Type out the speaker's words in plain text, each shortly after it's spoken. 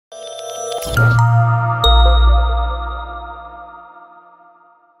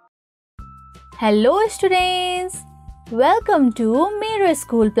Hello students, welcome to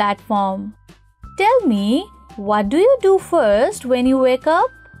Mero.School platform. Tell me, what do you do first when you wake up?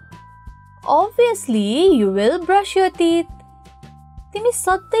 Obviously, you will brush your teeth. तिमी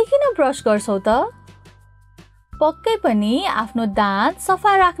सधैँ किन brush गर्छौ त? पक्कै पनि आफ्नो दाँत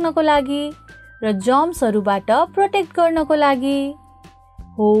सफा राख्नको लागि र जर्म्सहरुबाट प्रोटेक्ट गर्नको लागि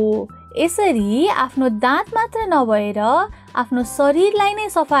हो। यसरी आफ्नो दाँत मात्र नभएर आफ्नो शरीरलाई नै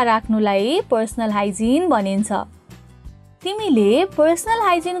सफा राख्नुलाई पर्सनल हाइजिन भनिन्छ। तिमीले पर्सनल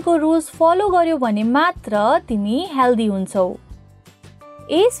हाइजिनको रुल्स फलो गर्यौ भने मात्र तिमी हेल्दी हुन्छौ।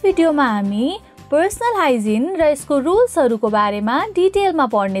 यस भिडियोमा हामी पर्सनल हाइजिन र यसको रुल्सहरुको बारेमा डिटेलमा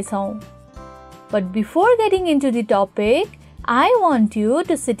पढ्ने छौं। But before getting into the topic, I want you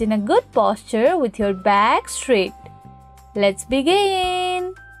to sit in a good posture with your back straight. Let's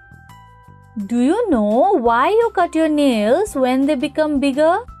begin. Do you know why you cut your nails when they become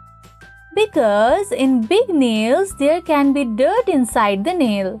bigger? Because in big nails there can be dirt inside the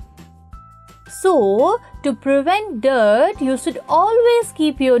nail. So, to prevent dirt, you should always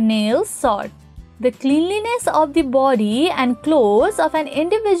keep your nails short. The cleanliness of the body and clothes of an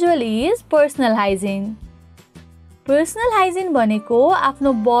individual is personal hygiene. Personal hygiene भनेको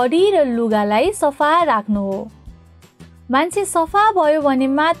आफ्नो body र लुगालाई सफा राख्नु हो। मान्छे सफा भयो भने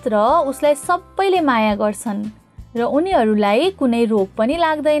मात्र उसलाई सबैले माया गर्छन् र उनीहरूलाई कुनै रोग पनि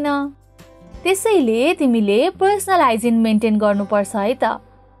लाग्दैन। त्यसैले तिमीले पर्सनल हाइजिन मेन्टेन गर्नुपर्छ है त।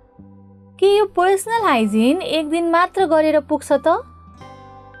 के यो पर्सनल हाइजिन एक दिन मात्र गरेर पुग्छ त?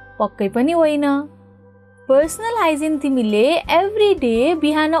 पक्कै पनि होइन। पर्सनल हाइजिन तिमीले एभ्री डे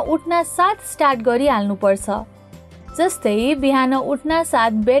बिहान उठ्न साथ स्टार्ट गरिहाल्नुपर्छ। जस्तै बिहान उठ्न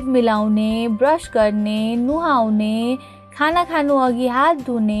साथ बेड मिलाउने, ब्रश गर्ने, नुहाउने, खाना खानु अघि हात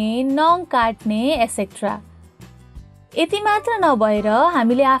धुने, नङ काट्ने एसेट्रा। यति मात्र नभएर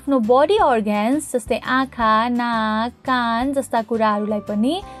हामीले आफ्नो बडी अर्गन्स जस्तै आँखा, नाक, कान जस्ता कुराहरूलाई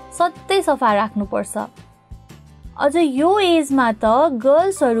पनि सधैँ सफा राख्नुपर्छ। अझ यो एजमा त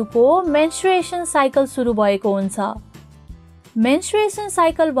गर्ल्सहरुको मेन्स्ट्रुएसन साइकल सुरु भएको हुन्छ। मेन्स्ट्रुएसन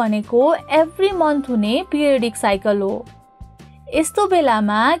साइकल भनेको एभ्री मन्थ हुने पिरियडिक साइकल हो। यस्तो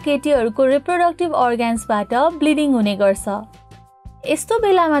बेलामा केटीहरुको रिप्रोडक्टिभ अर्गन्सबाट ब्लिडिङ हुने गर्छ। यस्तो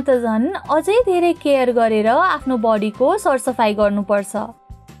बेलामा त झन् अझै धेरै केयर गरेर आफ्नो बडीको सरसफाई गर्नुपर्छ।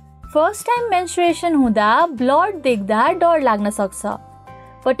 फर्स्ट टाइम मेन्स्ट्रुएसन हुँदा ब्लड देख्दा डर लाग्न सक्छ,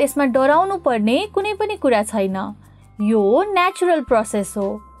 बट यसमा डराउनु पर्ने कुनै पनि कुरा छैन। यो नेचुरल प्रोसेस हो।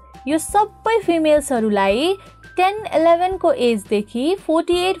 यो सबै फिमेल्सहरुलाई 10-11 को एजदेखि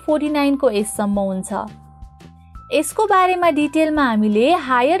 48-49 को एजसम्म हुन्छ। यसको बारेमा डिटेलमा हामीले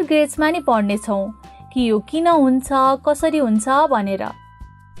हायर ग्रेड्समा नि पढ्ने छौं कि यो किन हुन्छ, कसरी हुन्छ भनेर।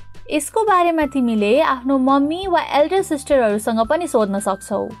 यसको बारेमा तिमीले आफ्नो मम्मी वा एल्डर सिस्टरहरुसँग पनि सोध्न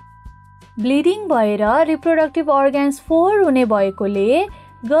सक्छौ। ब्लिडिङ भएर रिप्रोडक्टिभ अर्गन्स फोहोर हुने भएकोले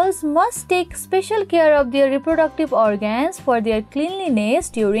girls must take special care of there reproductive organs for there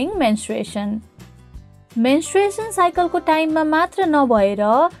cleanliness during menstruation. Menstruation साइकलको टाइममा मात्र नभएर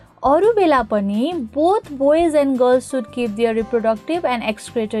अरु बेला पनि both boys and girls should keep their reproductive and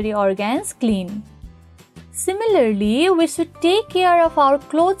excretory organs clean. Similarly, we should take care of our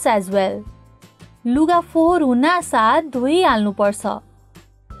clothes as well. लुगा फोहोर हुन साथ धोइहाल्नुपर्छ।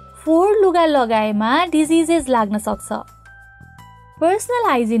 फोहोर लुगा लगाएमा डिजिजेस लाग्न सक्छ। पर्सनल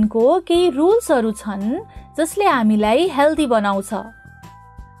हाइजिनको केही रुल्सहरु छन् जसले हामीलाई हेल्दी बनाउँछ।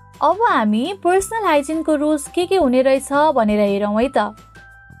 अब हामी पर्सनल हाइजिनको रुल्स के हुने रहेछ भनेर हेरौं है त।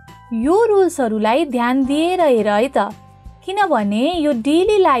 यो रुल्सहरुलाई ध्यान दिएर हेर है त, किनभने यो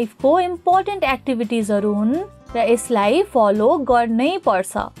डेली लाइफको इम्पोर्टेन्ट एक्टिभिटिजहरु हुन् र यसलाई फलो गर्नै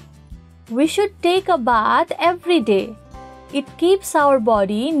पर्छ। We should take a bath every day. It keeps our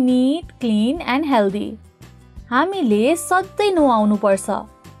body neat, clean and healthy. हामीले सधैँ नुहाउनु पर्छ।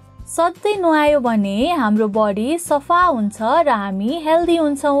 सधैँ नुहायो भने हाम्रो बडी सफा हुन्छ र हामी हेल्दी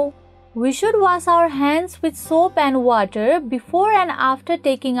हुन्छौं। We should wash our hands with soap and water before and after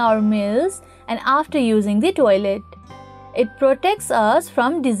taking our meals and after using the toilet. It protects us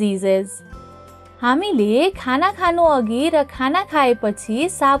from diseases. हामीले खाना खानु अघि र खाना खाएपछि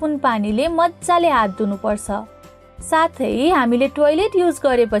साबुन पानीले मज्जाले हात धुनुपर्छ। साथै हामीले टोयलेट युज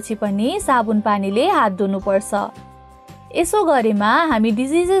गरेपछि पनि साबुन पानीले हात धुनुपर्छ। यसो गरेमा हामी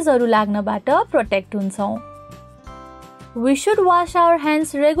डिजिजेसहरु लाग्नबाट प्रोटेक्ट हुन्छौं। We should wash our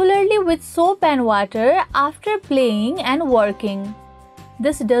hands regularly with soap and water after playing and working.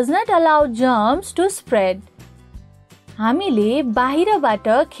 This does not allow germs to spread. हामीले बाहिरबाट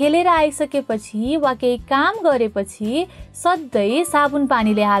खेलेर आइसकेपछि वा केही काम गरेपछि सधैँ साबुन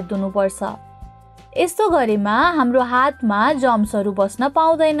पानीले हात धुनुपर्छ। यस्तो गरेमा हाम्रो हातमा जर्म्सहरू बस्न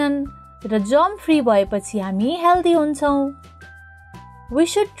पाउँदैनन् र जर्म फ्री भएपछि हामी हेल्दी हुन्छौं। We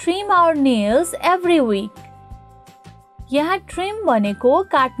should trim our nails every week. यहाँ trim भनेको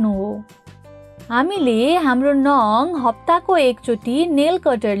काट्नु हो। हामीले हाम्रो नङ हप्ताको एकचोटि नेल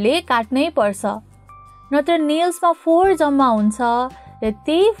कटरले काट्नै पर्छ, नत्र नेल्समा फोहोर जम्मा हुन्छ र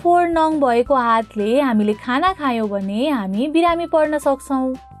त्यही फोहोर नङ भएको हातले हामीले खाना खायौं भने हामी बिरामी पर्न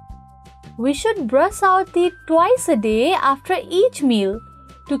सक्छौं। We should brush our teeth twice a day after each meal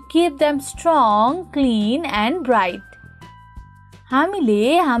to keep them strong, clean and bright.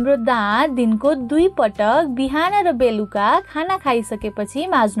 हामीले हाम्रो दाँत दिनको 2 पटक बिहान र बेलुका खाना खाइसकेपछि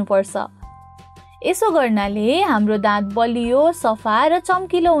माझ्नुपर्छ। यसो गर्नाले हाम्रो दाँत बलियो, सफा र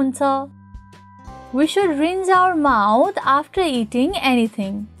चम्किलो हुन्छ। We should rinse our mouth after eating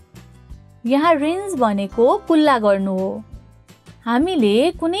anything. यहाँ rinse भनेको कुल्ला गर्नु हो।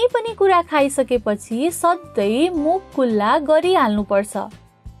 हामीले कुनै पनि कुरा खाइसकेपछि सधैँ मुख कुल्ला गरिहाल्नुपर्छ,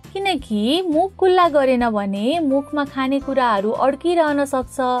 किनकि मुख कुल्ला गरेन भने मुखमा खानेकुराहरू अड्किरहन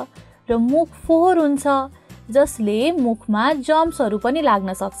सक्छ र मुख फोहोर हुन्छ, जसले मुखमा जर्म्सहरू पनि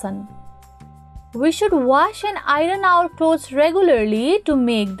लाग्न सक्छन्। We should wash and iron our clothes regularly to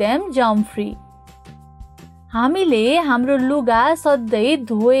make them germ free. हामीले हाम्रो लुगा सधैँ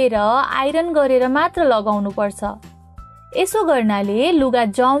धोएर आइरन गरेर मात्र लगाउनु पर्छ। यसो गर्नाले लुगा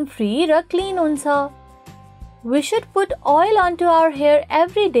जर्म फ्री र क्लीन हुन्छ। We should put oil onto our hair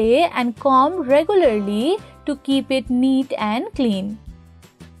every day and comb regularly to keep it neat and clean.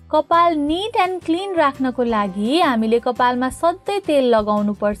 कपाल नीट एन्ड क्लीन राख्नको लागि हामीले कपालमा सधैँ तेल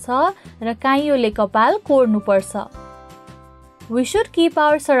लगाउनु पर्छ र काइयोले कपाल कोर्नु पर्छ। We should keep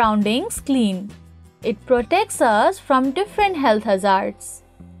our surroundings clean. It protects us from different health hazards.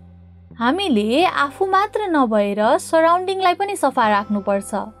 हामीले आफू मात्र नभएर सराउन्डिङलाई पनि सफा राख्नु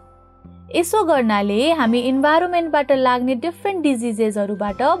पर्छ। यसो गर्नाले हामी इन्भाइरोमेन्टबाट लाग्ने डिफरेन्ट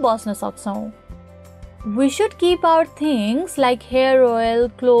डिजिजेसहरुबाट बस्न सक्छौं। We should keep our things like hair oil,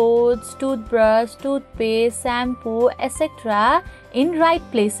 clothes, toothbrush, toothpaste, shampoo, etc. in right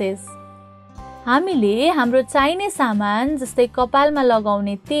places. हामीले हाम्रो चाहिने सामान जस्तै कपालमा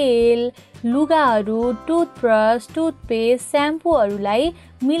लगाउने तेल, लुगाहरू, टुथब्रश, टुथपेस्ट, स्याम्पूहरूलाई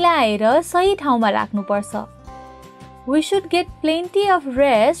मिलाएर सही ठाउँमा राख्नुपर्छ। We should get plenty of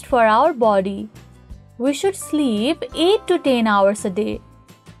rest for our body. We should sleep 8 to 10 hours a day.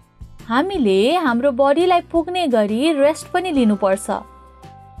 हामीले हाम्रो बडीलाई पुग्ने गरी रेस्ट पनि लिनुपर्छ।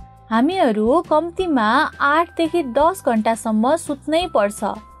 हामीहरू कम्तीमा 8 देखि 10 घण्टासम्म सुत्नै पर्छ,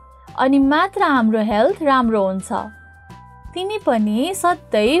 अनि मात्र हाम्रो हेल्थ राम्रो हुन्छ। तिमी पनि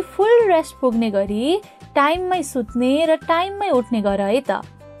सधैँ फुल रेस्ट पुग्ने गरी टाइममै सुत्ने र टाइममै उठ्ने गर है त।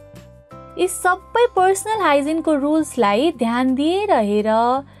 यी सबै पर्सनल हाइजिनको रुल्सलाई ध्यान दिएर हेर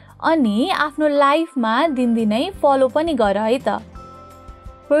अनि आफ्नो लाइफमा दिनदिनै फलो पनि गर है त।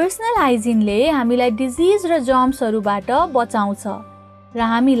 पर्सनल हाइजिनले हामीलाई डिजिज र जर्म्सहरूबाट बचाउँछ र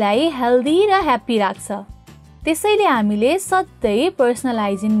हामीलाई हेल्दी र ह्याप्पी राख्छ। त्यसैले हामीले सधैँ पर्सनल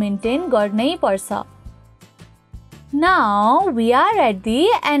हाइजिन मेन्टेन गर्नै पर्छ। Now we are at the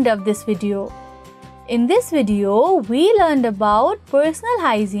end of this video. In this video, we learned about personal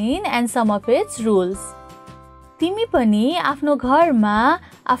hygiene and some of its rules. तिमी पनि आफ्नो घरमा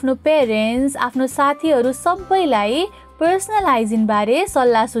आफ्नो पेरेन्ट्स, आफ्नो साथीहरू सबैलाई पर्सनल हाइजिन बारे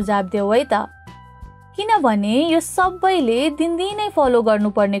सल्लाह सुझाव देऊ है त, किनभने यो सबैले दिनदिनै फलो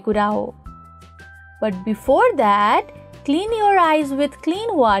गर्नुपर्ने कुरा हो। But before that, clean your eyes with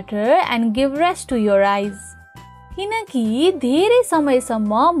clean water and give rest to your eyes. किनकि धेरै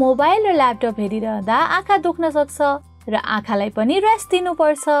समयसम्म मोबाइल र ल्यापटप हेरिरहँदा आँखा दुख्न सक्छ र आँखालाई पनि रेस्ट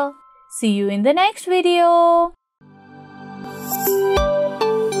दिनुपर्छ। See you in the next video.